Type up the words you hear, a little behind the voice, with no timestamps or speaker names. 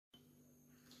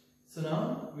So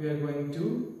now we are going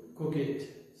to cook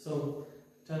it. So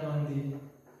turn on the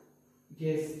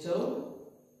gas stove.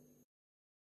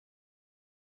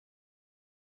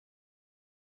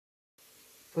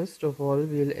 First of all,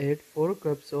 we'll add 4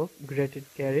 cups of grated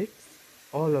carrots,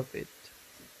 all of it.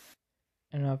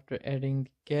 And after adding the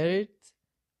carrots,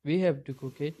 we have to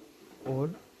cook it for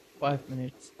 5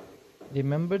 minutes.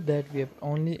 Remember that we have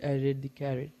only added the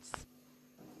carrots.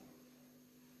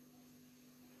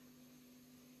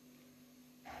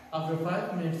 After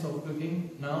 5 minutes of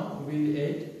cooking, now we'll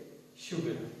add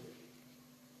sugar.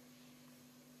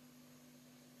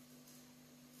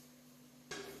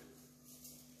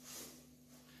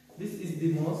 This is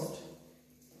the most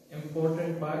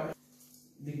important part.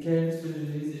 The carrots will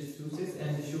release its juices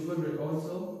and the sugar will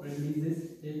also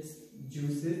release its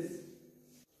juices.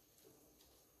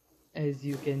 As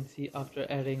you can see, after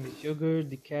adding the sugar,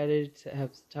 the carrots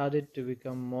have started to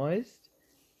become moist.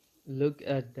 Look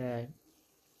at that.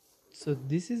 So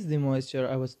this is the moisture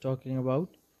I was talking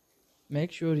about.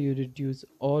 Make sure you reduce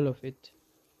all of it.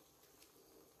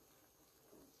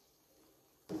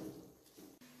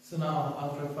 So now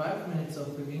after 5 minutes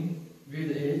of cooking,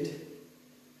 we'll add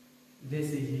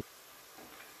desi ghee.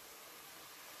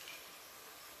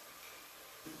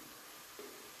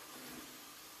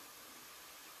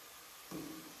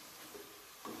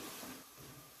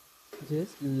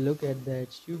 Just look at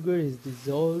that, sugar is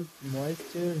dissolved,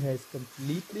 moisture has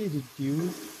completely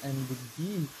reduced and the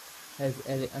ghee has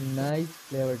added a nice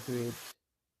flavor to it.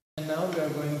 And now we are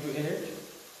going to add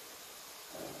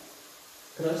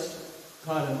crushed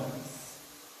cardamoms.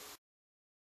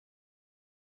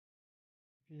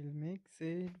 We'll mix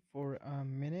it for a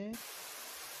minute.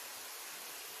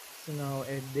 So now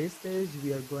at this stage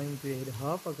we are going to add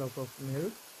half a cup of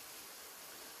milk.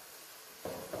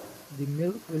 The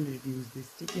milk will reduce the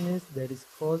stickiness that is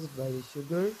caused by the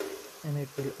sugar, and it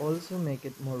will also make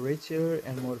it more richer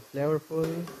and more flavorful.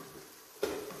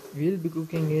 We'll be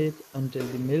cooking it until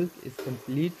the milk is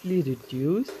completely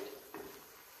reduced.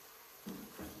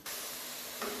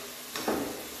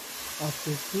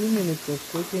 After 2 minutes of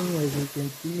cooking, as you can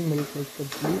see, milk has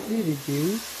completely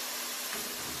reduced.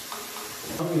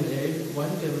 Now we'll add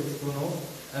 1 tablespoon of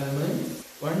almonds,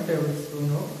 1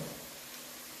 tablespoon of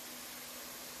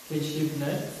cashew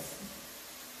nuts,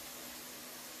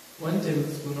 1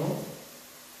 tablespoon of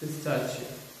pistachio.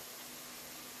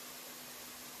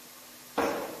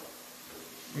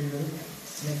 We will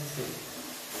mix it.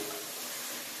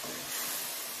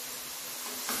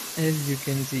 As you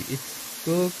can see, it's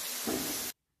cooked.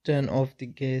 Turn off the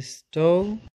gas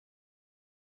stove.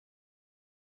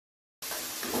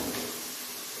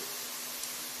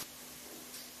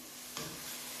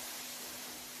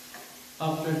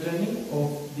 After turning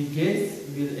off the gas,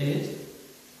 we'll add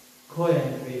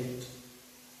Gruyère-filled,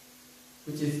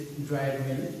 which is dried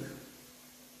milk.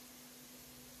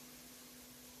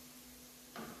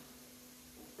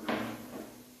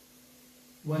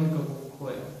 One cup of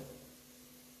Gruyère.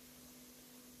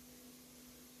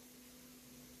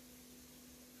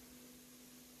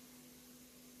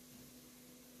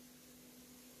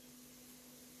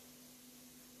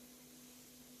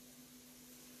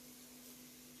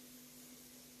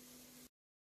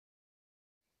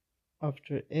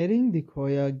 After adding the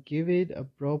khoya, give it a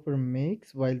proper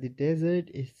mix while the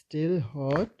dessert is still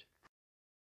hot.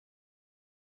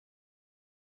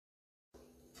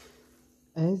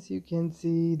 As you can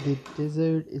see, the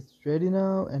dessert is ready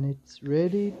now and it's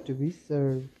ready to be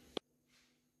served.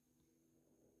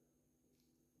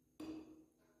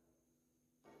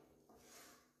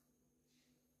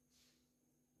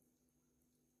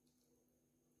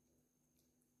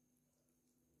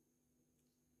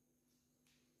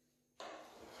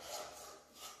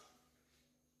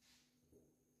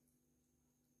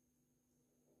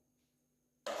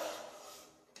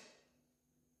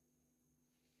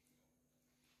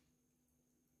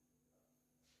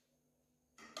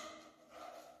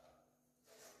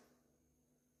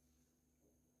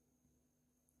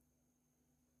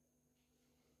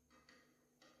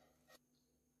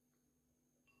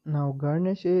 Now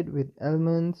garnish it with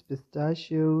almonds,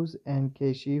 pistachios and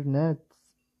cashew nuts.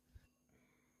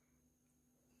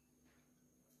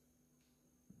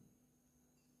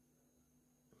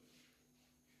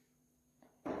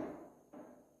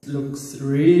 Looks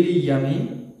really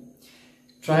yummy.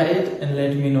 Try it and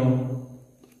let me know.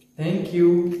 Thank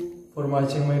you for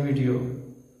watching my video.